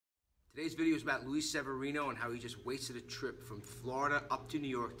Today's video is about Luis Severino and how he just wasted a trip from Florida up to New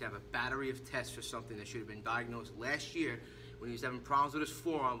York to have a battery of tests for something that should have been diagnosed last year when he was having problems with his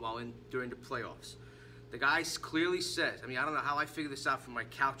forearm during the playoffs. The guy clearly says, I don't know how I figured this out from my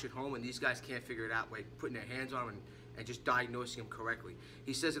couch at home, and these guys can't figure it out by putting their hands on him and just diagnosing him correctly.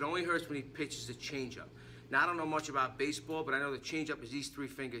 He says it only hurts when he pitches a changeup. Now, I don't know much about baseball, but I know the changeup is these three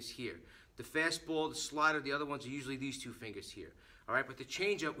fingers here. The fastball, the slider, the other ones are usually these two fingers here. All right, but the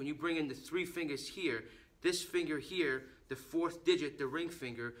changeup, when you bring in the three fingers here, this finger here, the fourth digit, the ring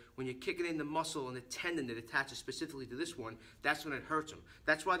finger, when you're kicking in the muscle and the tendon that attaches specifically to this one, that's when it hurts him.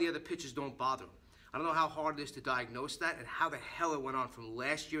 That's why the other pitches don't bother him. I don't know how hard it is to diagnose that and how the hell it went on from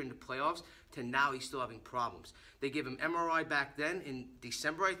last year in the playoffs to now he's still having problems. They gave him MRI back then in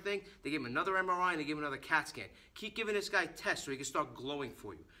December, I think. They gave him another MRI and they gave him another CAT scan. Keep giving this guy tests so he can start glowing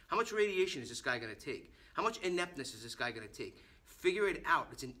for you. How much radiation is this guy going to take? How much ineptness is this guy going to take? Figure it out.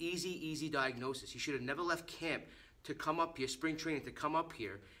 It's an easy diagnosis. He should have never left camp to come up here, spring training, to come up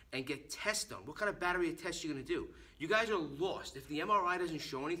here and get tests done. What kind of battery of tests are you going to do? You guys are lost. If the MRI doesn't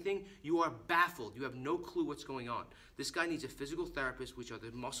show anything, you are baffled. You have no clue what's going on. This guy needs a physical therapist, which are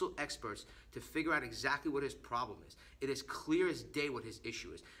the muscle experts, to figure out exactly what his problem is. It is clear as day what his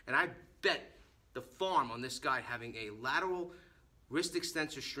issue is. And I bet the farm on this guy having a lateral wrist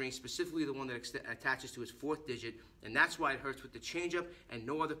extensor strain, specifically the one that attaches to his fourth digit, and that's why it hurts with the changeup and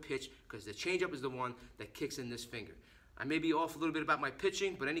no other pitch, because the changeup is the one that kicks in this finger. I may be off a little bit about my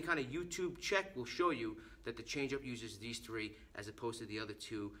pitching, but any kind of YouTube check will show you that the changeup uses these three as opposed to the other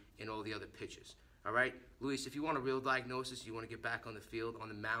two in all the other pitches. All right, Luis, if you want a real diagnosis, you want to get back on the field, on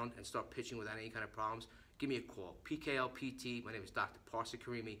the mound, and start pitching without any kind of problems, give me a call. PKLPT. My name is Dr. Parsa.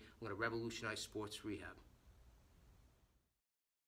 I'm going to revolutionize sports rehab.